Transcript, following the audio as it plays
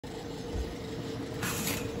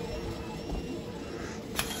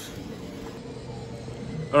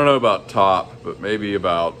I don't know about top, but maybe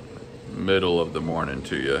about middle of the morning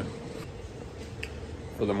to you.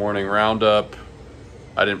 For the morning roundup,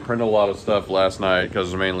 I didn't print a lot of stuff last night because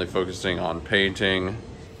I was mainly focusing on painting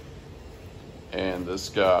and this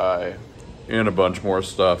guy and a bunch more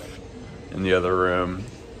stuff in the other room.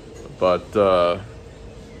 But I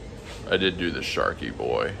did do the Sharky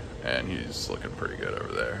boy and he's looking pretty good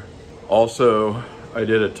over there. Also, I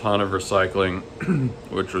did a ton of recycling,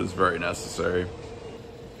 which was very necessary.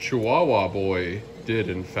 Chihuahua boy did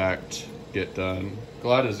in fact get done.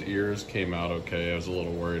 Glad his ears came out okay. I was a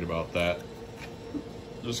little worried about that.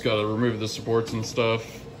 Just gotta remove the supports and stuff.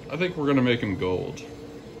 I think we're gonna make him gold.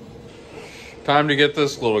 Time to get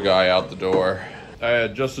this little guy out the door. I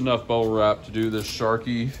had just enough bubble wrap to do this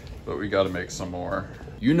Sharky, but we gotta make some more.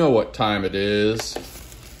 You know what time it is.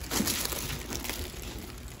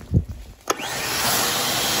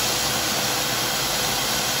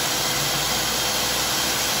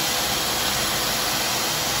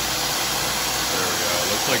 There we go,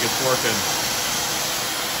 looks like it's working.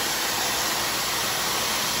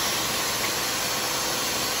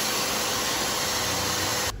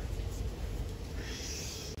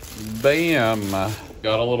 Bam!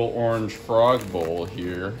 Got a little orange frog bowl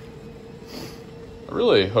here. I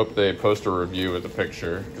really hope they post a review with a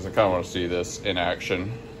picture because I kind of want to see this in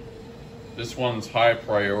action. This one's high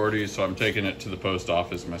priority, so I'm taking it to the post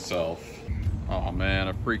office myself. Oh man,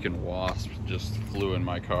 a freaking wasp just flew in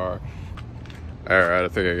my car. All right, I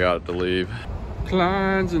think I got it to leave.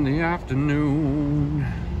 Clients in the afternoon.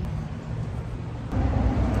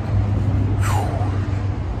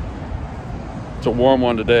 It's a warm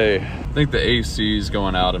one today. I think the AC is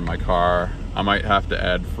going out in my car. I might have to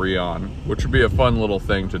add Freon, which would be a fun little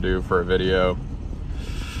thing to do for a video.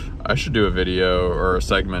 I should do a video or a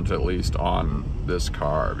segment at least on this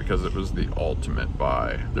car because it was the ultimate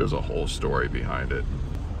buy. There's a whole story behind it.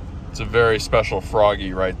 It's a very special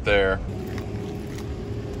froggy right there.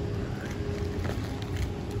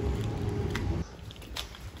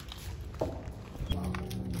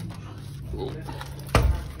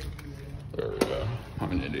 There we go.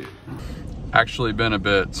 I'm an idiot. Actually been a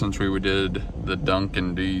bit since we did the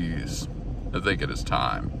Dunkin' D's. I think it is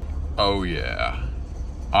time. Oh yeah.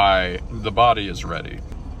 The body is ready.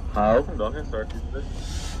 Hi, from Dunkin', sorry, today.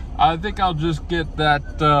 I think I'll just get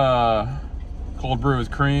that cold brew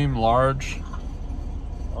with cream, large.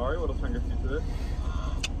 Alright, what else can I get you today?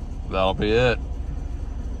 That'll be it.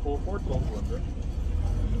 Full 4, 12 blender.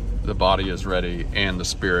 The body is ready and the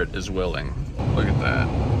spirit is willing. Look at that.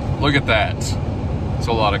 Look at that. It's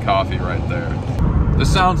a lot of coffee right there.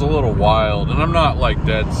 This sounds a little wild, and I'm not like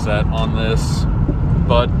dead set on this,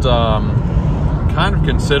 but kind of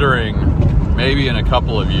considering maybe in a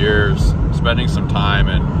couple of years spending some time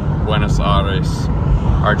in Buenos Aires,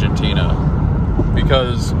 Argentina,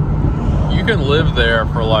 because you can live there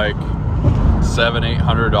for like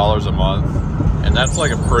 $700-800 a month, and that's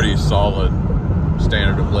like a pretty solid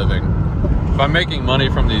standard of living. If I'm making money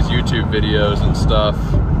from these YouTube videos and stuff,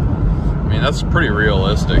 I mean, that's pretty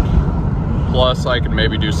realistic. Plus, I can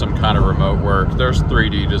maybe do some kind of remote work. There's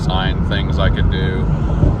 3D design things I can do.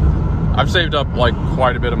 I've saved up like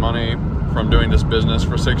quite a bit of money from doing this business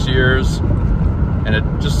for 6 years, and it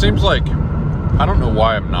just seems like, I don't know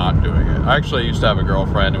why I'm not doing it. I actually used to have a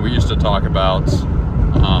girlfriend, and we used to talk about,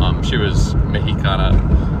 she was Mexicana.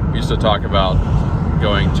 We used to talk about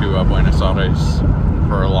going to Buenos Aires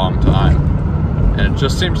for a long time. And it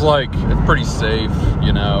just seems like it's pretty safe,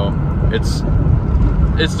 you know. It's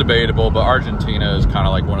debatable, but Argentina is kind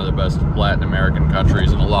of like one of the best Latin American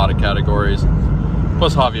countries in a lot of categories.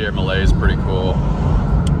 Plus Javier Milei is pretty cool.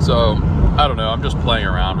 So, I don't know, I'm just playing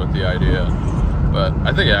around with the idea. But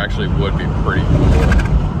I think it actually would be pretty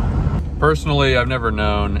cool. Personally, I've never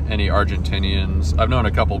known any Argentinians. I've known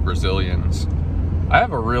a couple Brazilians. I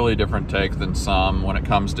have a really different take than some when it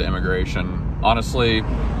comes to immigration. Honestly,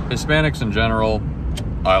 Hispanics in general,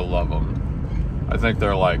 I love them. I think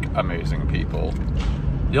they're like amazing people.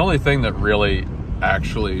 The only thing that really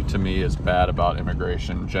actually to me is bad about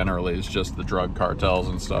immigration generally is just the drug cartels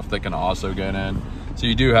and stuff that can also get in. So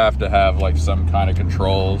you do have to have like some kind of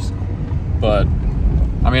controls. But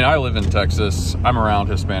I mean, I live in Texas. I'm around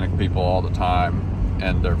Hispanic people all the time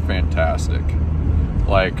and they're fantastic.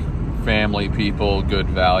 Like family people, good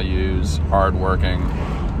values, hardworking.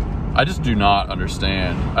 I just do not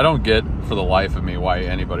understand. I don't get for the life of me why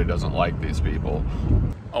anybody doesn't like these people.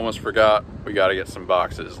 Almost forgot, we gotta get some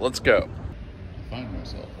boxes. Let's go. I find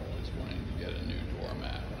myself always wanting to get a new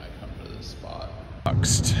doormat when I come to this spot.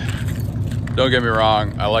 Boxed. Don't get me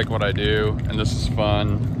wrong, I like what I do, and this is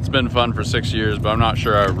fun. It's been fun for 6 years, but I'm not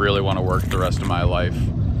sure I really want to work the rest of my life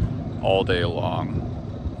all day long.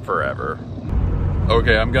 forever.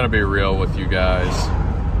 Okay, I'm gonna be real with you guys.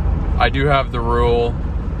 I do have the rule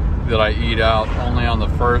that I eat out only on the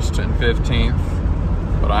 1st and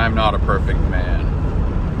 15th, but I am not a perfect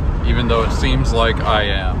man, even though it seems like I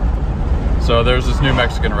am. So there's this new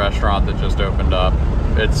Mexican restaurant that just opened up.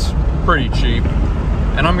 It's pretty cheap,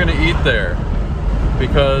 and I'm gonna eat there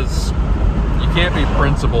because you can't be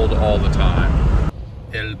principled all the time.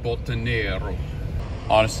 El Botanero.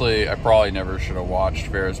 Honestly, I probably never should have watched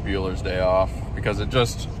Ferris Bueller's Day Off because it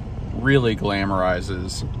just really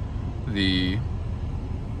glamorizes the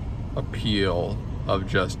appeal of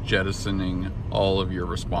just jettisoning all of your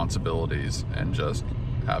responsibilities and just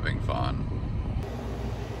having fun.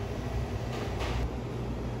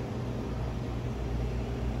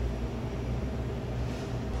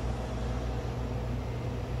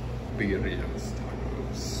 Birrias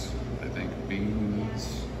tacos. I think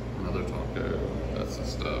beans, another taco, that's the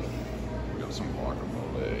stuff. We got some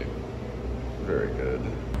guacamole. Very good.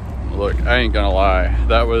 Look, I ain't gonna lie,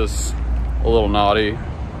 that was a little naughty,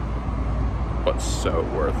 but so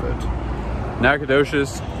worth it.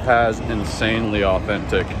 Nacogdoches has insanely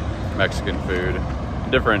authentic Mexican food.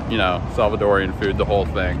 Different, you know, Salvadorian food, the whole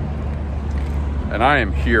thing. And I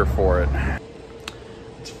am here for it.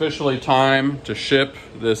 It's officially time to ship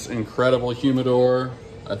this incredible humidor.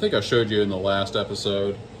 I think I showed you in the last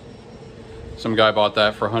episode. Some guy bought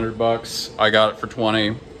that for 100 bucks. I got it for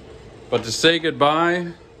 20. But to say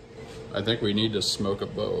goodbye, I think we need to smoke a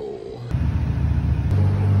bowl.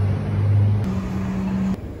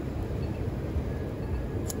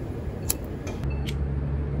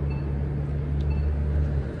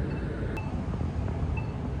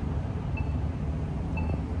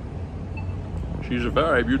 She's a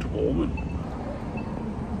very beautiful woman.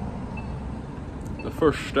 The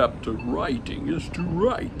first step to writing is to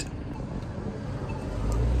write.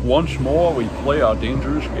 Once more, we play our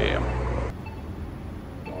dangerous game.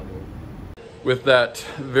 With that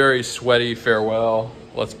very sweaty farewell,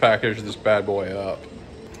 let's package this bad boy up.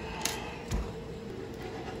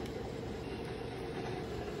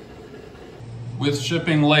 With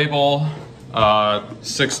shipping label,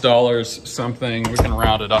 $6 something, we can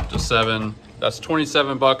round it up to $7. That's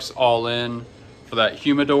 27 bucks all in for that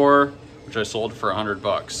humidor, which I sold for 100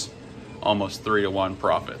 bucks. Almost 3-to-1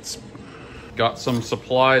 profits. Got some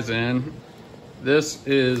supplies in. This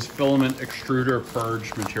is filament extruder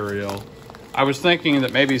purge material. I was thinking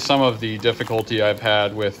that maybe some of the difficulty I've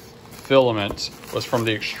had with filament was from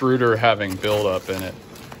the extruder having buildup in it.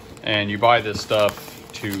 And you buy this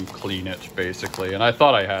stuff to clean it, basically. And I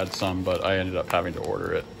thought I had some, but I ended up having to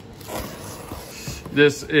order it.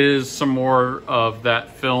 This is some more of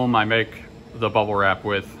that film I make the bubble wrap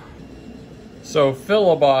with. So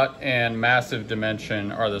Philobot and Massive Dimension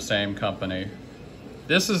are the same company.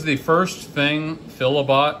 This is the first thing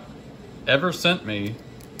Philobot ever sent me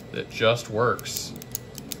that just works.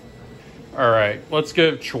 All right, let's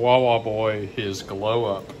give Chihuahua Boy his glow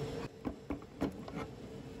up.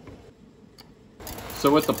 So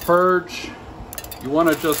with the purge, you want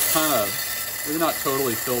to just kind of, maybe not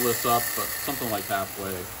totally fill this up, but something like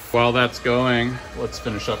halfway. While that's going, let's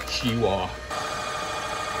finish up Chihuahua.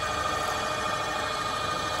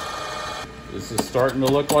 This is starting to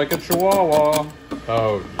look like a Chihuahua.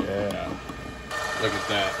 Oh yeah, look at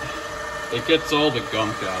that. It gets all the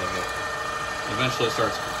gunk out of it. Eventually it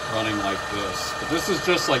starts running like this. But this is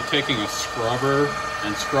just like taking a scrubber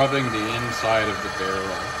and scrubbing the inside of the barrel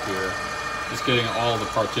here. Just getting all the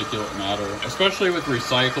particulate matter. Especially with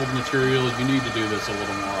recycled materials, you need to do this a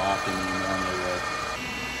little more often than you normally would.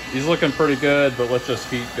 He's looking pretty good, but let's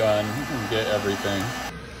just heat gun and get everything.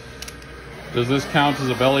 Does this count as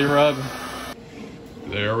a belly rub?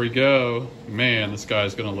 There we go. Man, this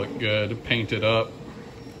guy's gonna look good. Paint it up.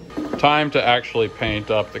 Time to actually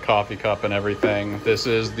paint up the coffee cup and everything. This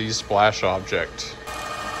is the splash object.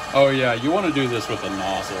 Oh yeah, you want to do this with a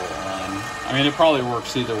nozzle on. I mean, it probably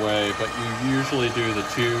works either way, but you usually do the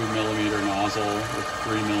 2mm nozzle with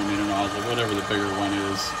 3mm nozzle, whatever the bigger one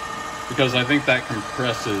is, because I think that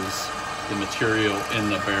compresses the material in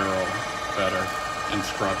the barrel better and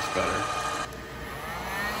scrubs better.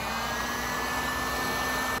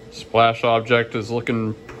 Splash object is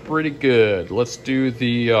looking pretty good. Let's do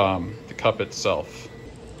the cup itself.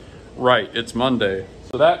 Right, it's Monday.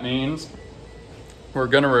 So that means we're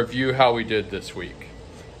gonna review how we did this week.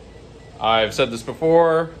 I've said this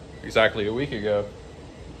before, exactly a week ago.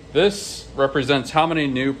 This represents how many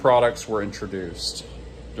new products were introduced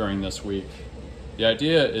during this week. The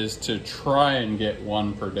idea is to try and get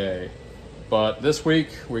one per day, but this week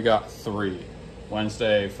we got 3,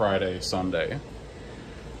 Wednesday, Friday, Sunday.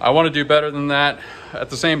 I want to do better than that. At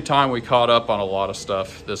the same time, we caught up on a lot of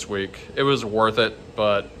stuff this week. It was worth it,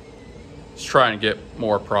 but let's try and get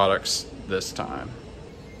more products this time.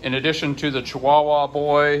 In addition to the Chihuahua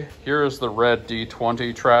boy, here is the red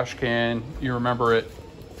D20 trash can. You remember it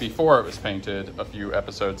before it was painted a few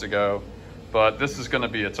episodes ago, but this is going to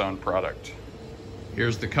be its own product.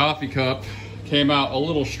 Here's the coffee cup. Came out a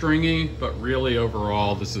little stringy, but really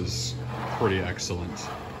overall, this is pretty excellent.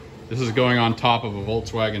 This is going on top of a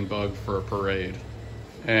Volkswagen Bug for a parade.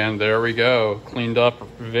 And there we go, cleaned up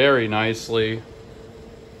very nicely.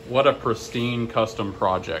 What a pristine custom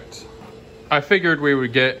project. I figured we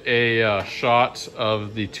would get a shot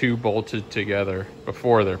of the two bolted together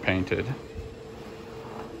before they're painted.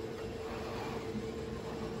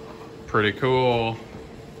 Pretty cool.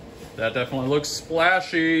 That definitely looks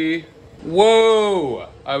splashy. Whoa!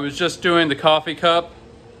 I was just doing the coffee cup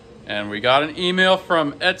and we got an email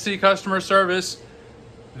from Etsy customer service.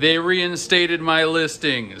 They reinstated my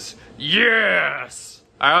listings. Yes!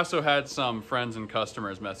 I also had some friends and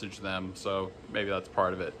customers message them, so maybe that's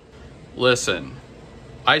part of it. Listen,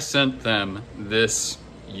 I sent them this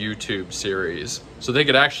YouTube series so they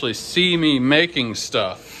could actually see me making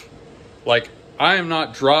stuff. Like, I am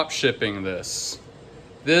not drop shipping this.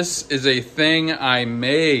 This is a thing I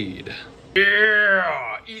made.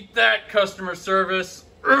 Yeah, eat that, customer service.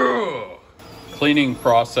 Ugh. Cleaning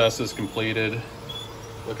process is completed.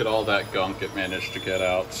 Look at all that gunk it managed to get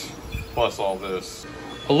out, plus all this.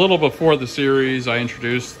 A little before the series, I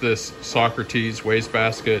introduced this Socrates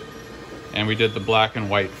wastebasket, and we did the black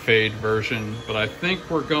and white fade version, but I think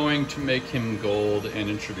we're going to make him gold and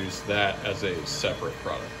introduce that as a separate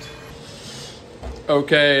product.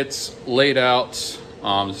 Okay, it's laid out.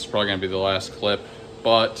 This is probably gonna be the last clip,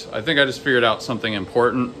 but I think I just figured out something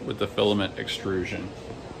important with the filament extrusion.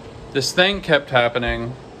 This thing kept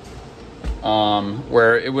happening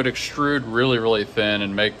where it would extrude really, really thin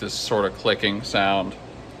and make this sort of clicking sound.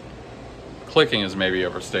 Clicking is maybe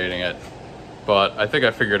overstating it, but I think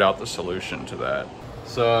I figured out the solution to that.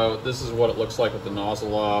 So this is what it looks like with the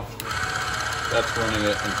nozzle off. That's running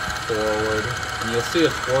it forward, and you'll see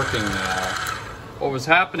it's working now. What was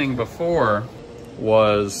happening before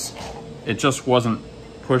was it just wasn't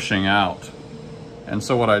pushing out. And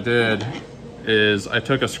so what I did is I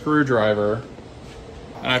took a screwdriver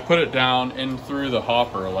and I put it down in through the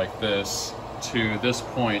hopper like this to this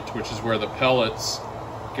point, which is where the pellets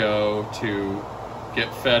go to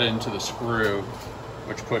get fed into the screw,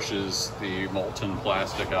 which pushes the molten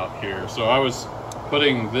plastic out here. So I was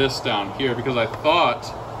putting this down here because I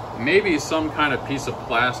thought maybe some kind of piece of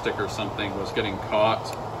plastic or something was getting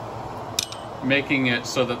caught, making it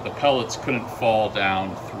so that the pellets couldn't fall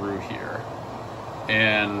down through here.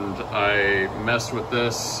 And I messed with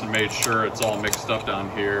this and made sure it's all mixed up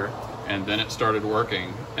down here, and then it started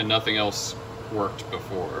working, and nothing else worked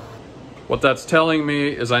before. What that's telling me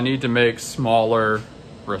is I need to make smaller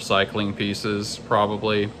recycling pieces,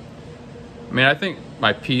 probably. I mean, I think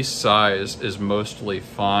my piece size is mostly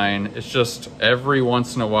fine. It's just every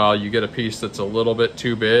once in a while you get a piece that's a little bit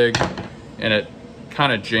too big and it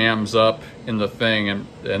kind of jams up in the thing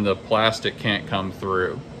and the plastic can't come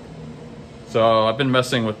through. So I've been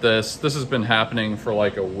messing with this. This has been happening for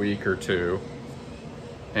like a week or two,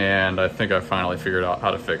 and I think I finally figured out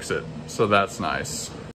how to fix it. So that's nice.